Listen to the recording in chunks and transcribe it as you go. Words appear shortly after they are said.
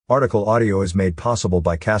Article audio is made possible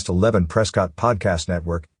by Cast 11 Prescott Podcast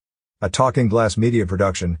Network, a Talking Glass media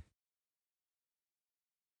production.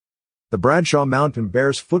 The Bradshaw Mountain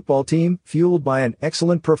Bears football team, fueled by an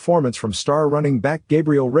excellent performance from star running back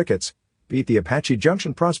Gabriel Ricketts, beat the Apache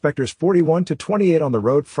Junction Prospectors 41-28 on the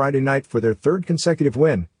road Friday night for their third consecutive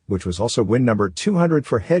win, which was also win number 200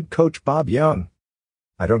 for head coach Bob Young.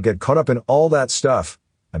 I don't get caught up in all that stuff.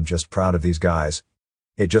 I'm just proud of these guys.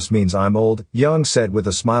 It just means I'm old, Young said with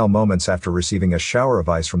a smile moments after receiving a shower of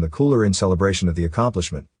ice from the cooler in celebration of the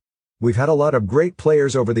accomplishment. We've had a lot of great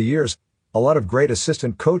players over the years, a lot of great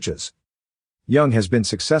assistant coaches. Young has been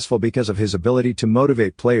successful because of his ability to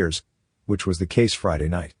motivate players, which was the case Friday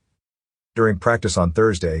night. During practice on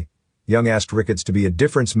Thursday, Young asked Ricketts to be a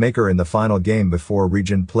difference maker in the final game before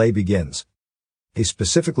region play begins. He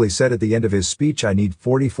specifically said at the end of his speech, "I need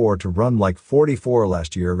 44 to run like 44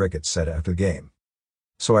 last year," Ricketts said after the game.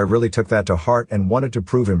 "So I really took that to heart and wanted to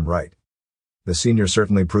prove him right." The senior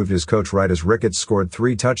certainly proved his coach right as Ricketts scored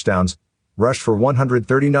 3 touchdowns, rushed for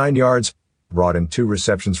 139 yards, brought in 2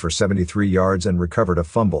 receptions for 73 yards and recovered a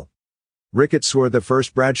fumble. Ricketts scored the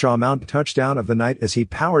first Bradshaw Mountain touchdown of the night as he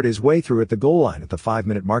powered his way through at the goal line at the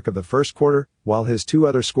 5-minute mark of the first quarter, while his 2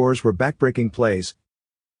 other scores were backbreaking plays.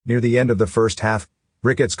 Near the end of the first half,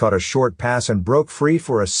 Ricketts caught a short pass and broke free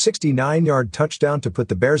for a 69-yard touchdown to put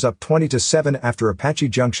the Bears up 20-7 after Apache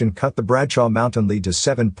Junction cut the Bradshaw Mountain lead to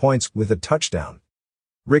 7 points with a touchdown.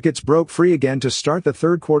 Ricketts broke free again to start the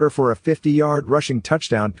third quarter for a 50-yard rushing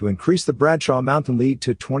touchdown to increase the Bradshaw Mountain lead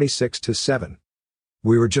to 26-7.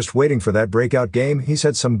 "We were just waiting for that breakout game. He's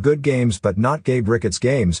had some good games but not Gabe Ricketts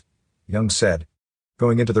games," Young said.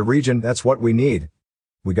 "Going into the region, that's what we need.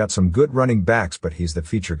 We got some good running backs, but he's the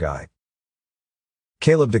feature guy."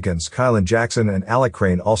 Caleb Dickens, Kylan Jackson and Alec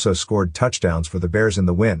Crane also scored touchdowns for the Bears in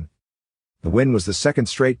the win. The win was the second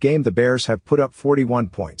straight game the Bears have put up 41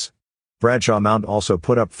 points. Bradshaw Mountain also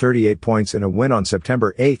put up 38 points in a win on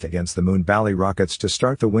September 8 against the Moon Valley Rockets to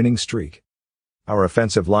start the winning streak. "Our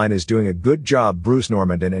offensive line is doing a good job. Bruce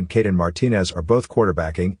Normandin and Caden Martinez are both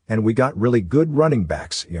quarterbacking, and we got really good running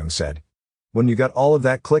backs," Young said. "When you got all of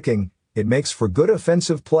that clicking, it makes for good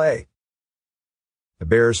offensive play." The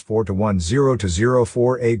Bears 4-1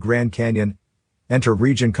 0-0-4A Grand Canyon enter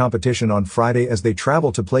region competition on Friday as they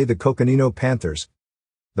travel to play the Coconino Panthers.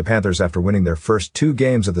 The Panthers, after winning their first 2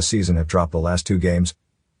 games of the season, have dropped the last 2 games,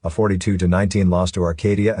 a 42-19 loss to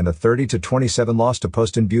Arcadia and a 30-27 loss to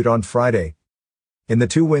Poston Butte on Friday. In the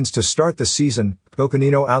 2 wins to start the season,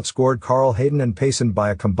 Coconino outscored Carl Hayden and Payson by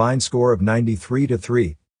a combined score of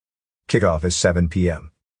 93-3. Kickoff is 7 p.m.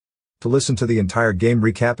 To listen to the entire game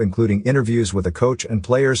recap, including interviews with the coach and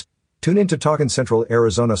players, tune in to Talkin' Central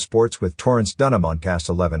Arizona Sports with Torrance Dunham on Cast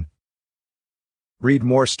 11. Read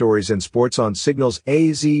more stories and sports on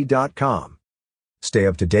signalsaz.com. Stay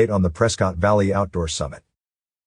up to date on the Prescott Valley Outdoor Summit.